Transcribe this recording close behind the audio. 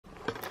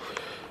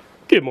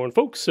Good morning,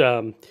 folks.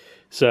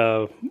 It's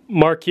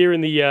Mark here in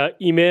the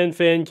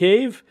Emanfan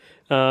cave.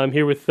 I'm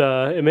here with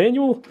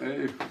Emmanuel.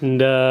 Hey. And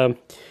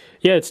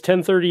yeah, it's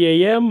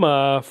 10:30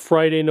 a.m.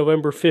 Friday,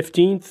 November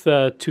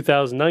 15th,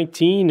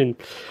 2019. And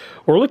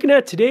what we're looking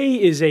at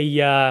today is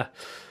a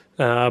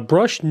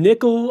brushed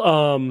nickel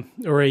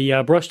or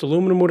a brushed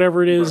aluminum,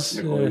 whatever it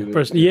is.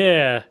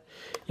 Yeah,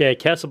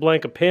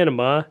 Casablanca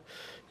Panama.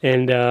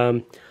 And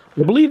I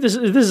believe this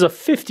is a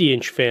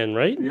 50-inch fan,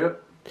 right?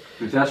 Yep.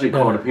 It's actually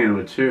called a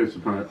Panama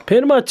 2.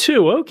 Panama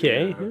 2,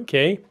 okay, Yeah.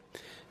 okay.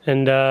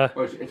 And Well,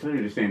 it's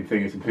really the same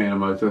thing as a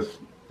Panama. It's just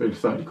they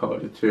decided to call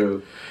it a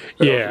 2.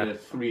 But yeah, also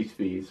there's 3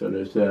 speeds, so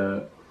there's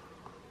so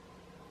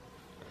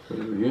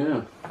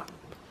yeah.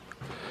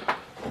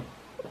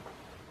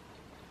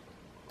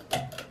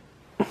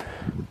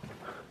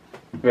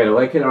 Yeah, I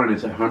like it on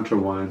it's a Hunter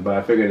one, but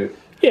I figured it.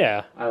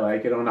 yeah. I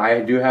like it on.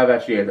 I do have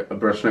actually a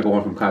brush nickel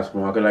one from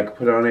Casablanca that I could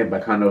put on it,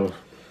 but I kind of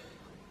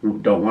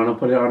don't want to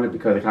put it on it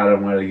because I kind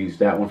of want to use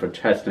that one for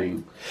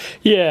testing.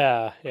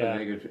 Yeah, I yeah.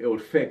 think it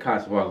would fit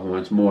Casablanca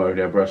once more,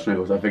 their brush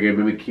nickels. I figured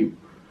maybe keep.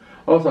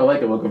 Also, I like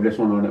the look of this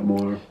one on it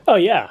more. Oh,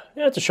 yeah.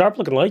 Yeah, it's a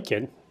sharp-looking light,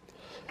 kid.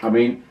 I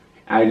mean,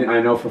 I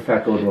know for a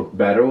fact it would look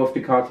better with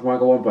the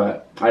Casablanca one,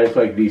 but I just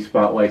like these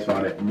spotlights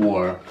on it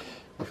more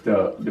with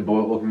the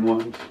bullet-looking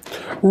ones.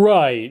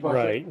 Right, Plus,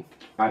 right.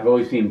 I've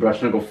always seen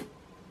brush nickel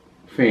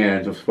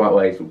fans with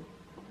spotlights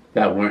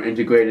that weren't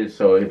integrated,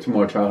 so it's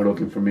more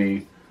child-looking for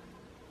me.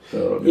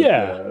 So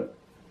Yeah.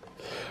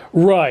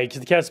 Right,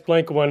 because the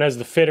Casablanca one has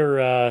the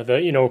fitter,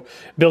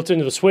 built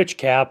into the switch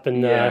cap,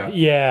 and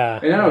yeah.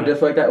 And I don't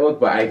dislike that look,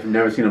 but I've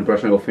never seen a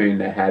brush nickel fan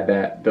that had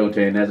that built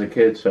in as a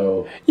kid.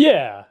 So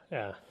Yeah,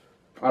 yeah.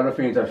 other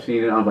fans I've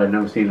seen it on, but I've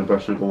never seen a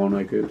brush nickel one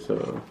like it.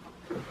 So.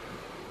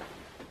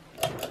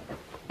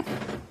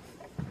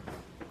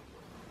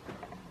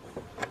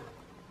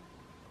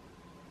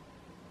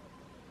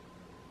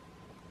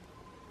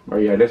 Oh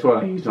yeah, this one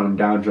I use on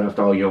downdraft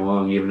all year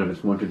long, even if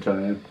it's winter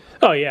time.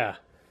 Oh, yeah.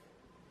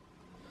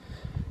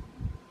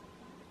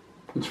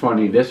 It's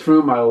funny. This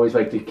room I always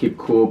like to keep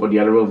cool, but the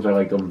other rooms I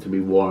like them to be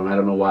warm. I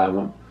don't know why I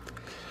want.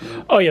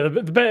 Oh, yeah.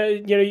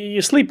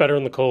 You sleep better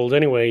in the cold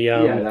anyway.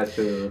 Yeah, that's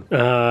true.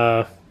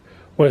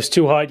 When it's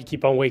too hot, you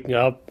keep on waking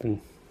up.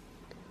 And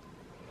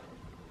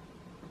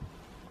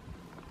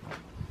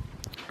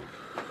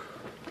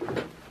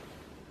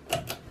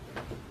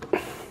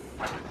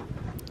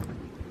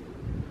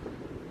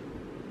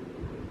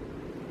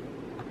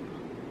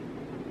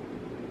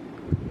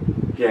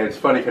Yeah, it's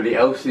funny because the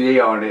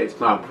LCD on it, it's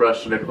not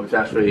brushed nickel. It's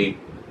actually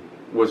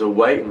was a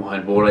white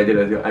one, but what I did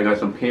is I got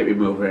some paint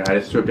remover and I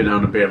just stripped it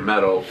down to bare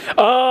metal.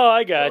 oh,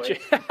 I got you.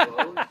 It's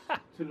close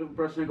to the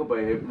brushed nickel, but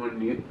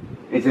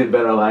it's in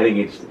better lighting.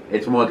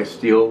 It's more like a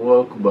steel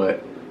look,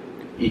 but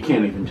you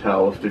can't even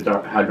tell if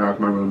how dark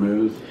my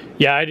room is.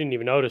 Yeah, I didn't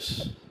even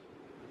notice.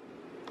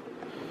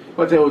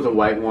 But it was a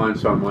white one,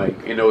 so I'm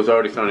like, and it was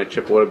already starting to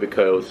chip away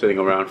because it was sitting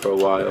around for a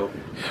while.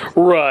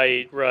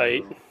 Right,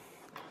 right.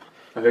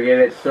 I figured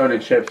it's starting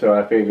to chip, so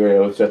I figured it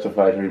was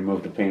justified to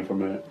remove the paint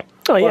from it.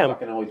 Oh, Plus, yeah. I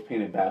can always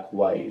paint it back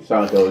white. It's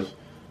not like those,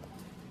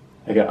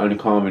 like an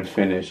uncommon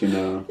finish, you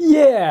know.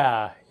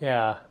 Yeah,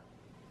 yeah.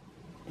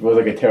 If it was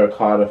like a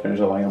terracotta finish,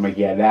 I'm like,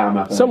 yeah, that I'm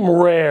not gonna. Something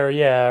rare,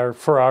 yeah, or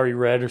Ferrari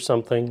red or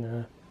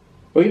something.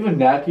 Well, even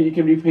that you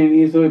can repaint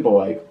easily, but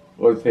like,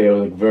 let's say it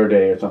was like Verde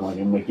or something like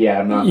that. I'm like, yeah,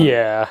 I'm not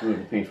Yeah. gonna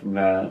remove the paint from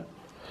that.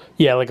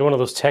 Yeah, like one of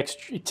those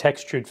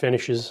textured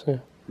finishes.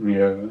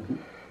 Yeah.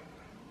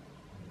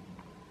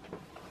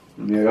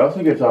 Yeah, it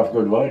also gets off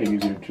good lighting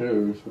in here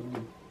too. So.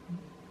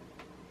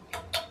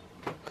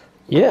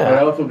 Yeah.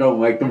 I also don't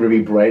like them to be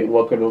bright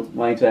looking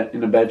lights in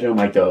the bedroom,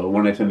 like the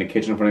one that's in the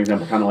kitchen, for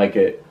example. Kind of like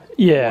it.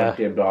 Yeah. Like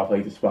dimmed off,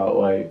 like the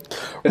spotlight.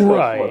 It's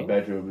Right. like for a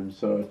bedroom and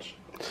such.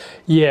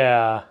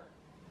 Yeah.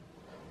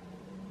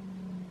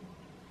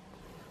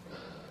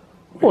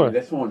 What?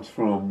 This one's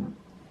from,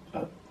 I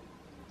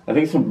think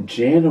it's from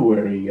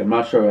January. I'm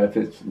not sure if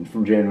it's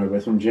from January, but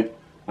it's from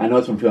I know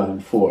it's from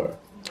 2004.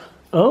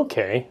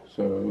 Okay.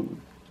 So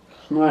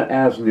it's not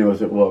as new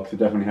as it looks. It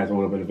definitely has a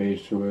little bit of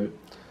age to it.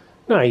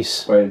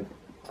 Nice. But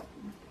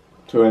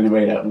to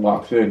anybody that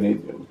walks in,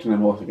 to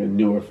them it looks like a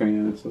newer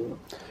fan. So.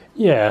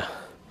 Yeah.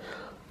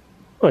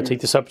 I want to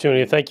take this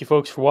opportunity to thank you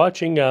folks for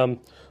watching.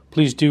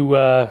 Please do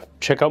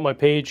check out my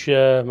page,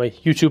 my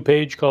YouTube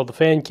page called The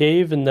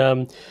Fancave, and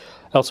I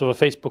also have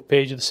a Facebook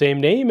page of the same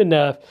name,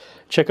 and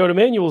check out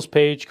Emmanuel's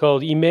page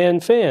called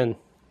Emanfan.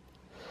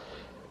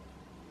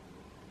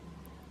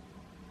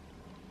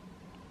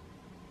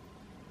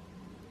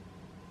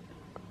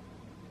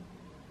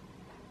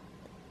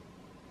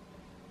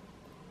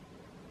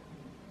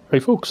 Hey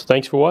folks,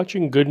 thanks for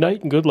watching. Good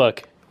night and good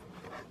luck.